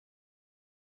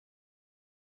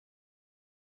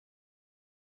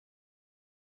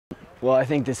Well, I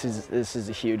think this is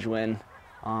a huge win.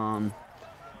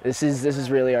 This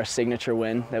is really our signature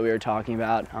win that we were talking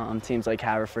about. Teams like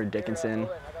Haverford, Dickinson,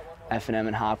 F&M,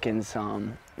 and Hopkins.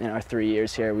 In our 3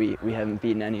 years here, we haven't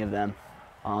beaten any of them.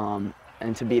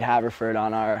 And to beat Haverford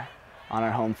on our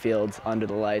home field under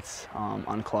the lights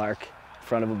on Clark, in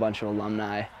front of a bunch of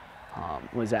alumni,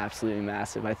 was absolutely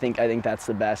massive. I think that's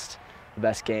the best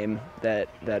game that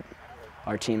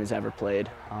our team has ever played.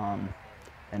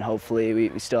 And hopefully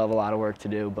we still have a lot of work to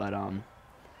do, but I'm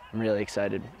really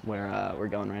excited where we're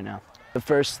going right now. The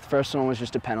first one was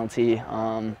just a penalty.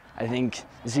 I think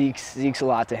Zeke's a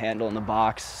lot to handle in the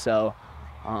box, so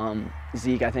I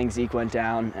think Zeke went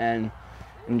down and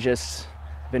just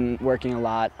been working a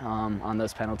lot on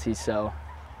those penalties. So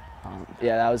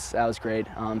yeah, that was great.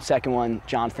 Second one,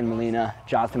 Jonathan Molina.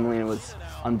 Jonathan Molina was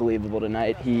unbelievable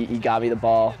tonight. He got me the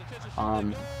ball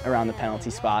around the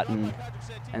penalty spot,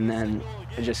 and then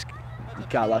I just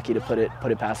got lucky to put it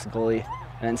past the goalie.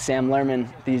 And then Sam Lerman,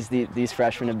 these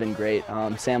freshmen have been great.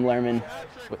 Sam Lerman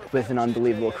with an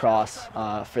unbelievable cross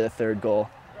for the third goal.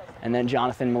 And then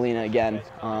Jonathan Molina again.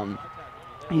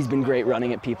 He's been great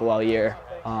running at people all year.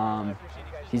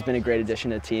 He's been a great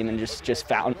addition to the team and just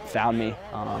found me.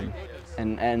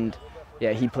 And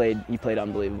yeah, he played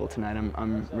unbelievable tonight.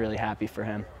 I'm really happy for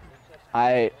him.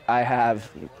 I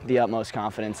have the utmost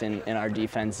confidence in our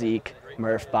defense, Zeke,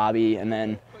 Murph, Bobby, and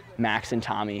then Max and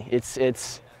Tommy.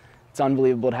 It's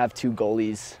unbelievable to have two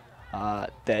goalies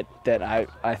that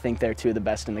I think they're two of the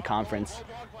best in the conference,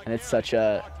 and it's such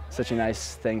a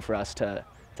nice thing for us to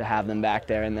have them back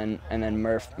there, and then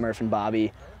Murph and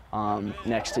Bobby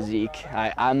next to Zeke.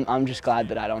 I'm just glad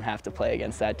that I don't have to play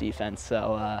against that defense.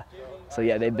 So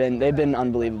yeah, they've been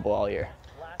unbelievable all year.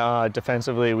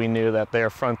 Defensively, we knew that their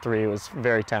front three was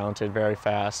very talented, very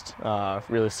fast,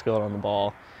 really skilled on the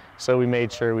ball. So we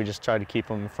made sure we just tried to keep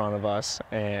them in front of us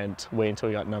and wait until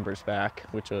we got numbers back,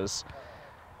 which was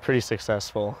pretty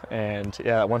successful. And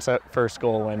yeah, once that first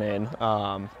goal went in,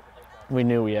 we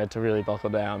knew we had to really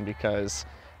buckle down because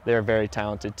they're a very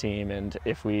talented team, and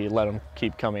if we let them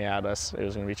keep coming at us, it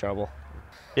was going to be trouble.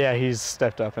 Yeah, he's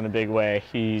stepped up in a big way.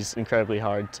 He's incredibly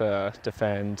hard to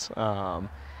defend.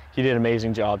 He did an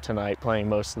amazing job tonight playing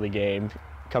most of the game,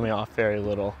 coming off very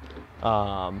little.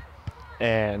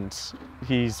 And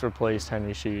he's replaced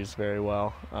Henry Shoes very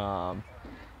well.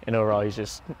 And overall, he's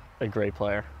just a great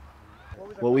player.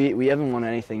 Well, we haven't won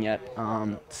anything yet.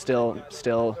 Still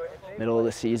middle of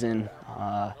the season.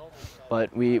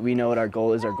 But we know what our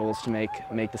goal is. Our goal is to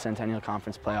make the Centennial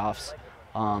Conference playoffs,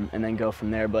 and then go from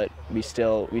there. But we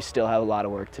still have a lot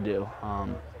of work to do.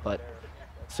 But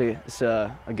it's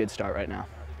a good start right now.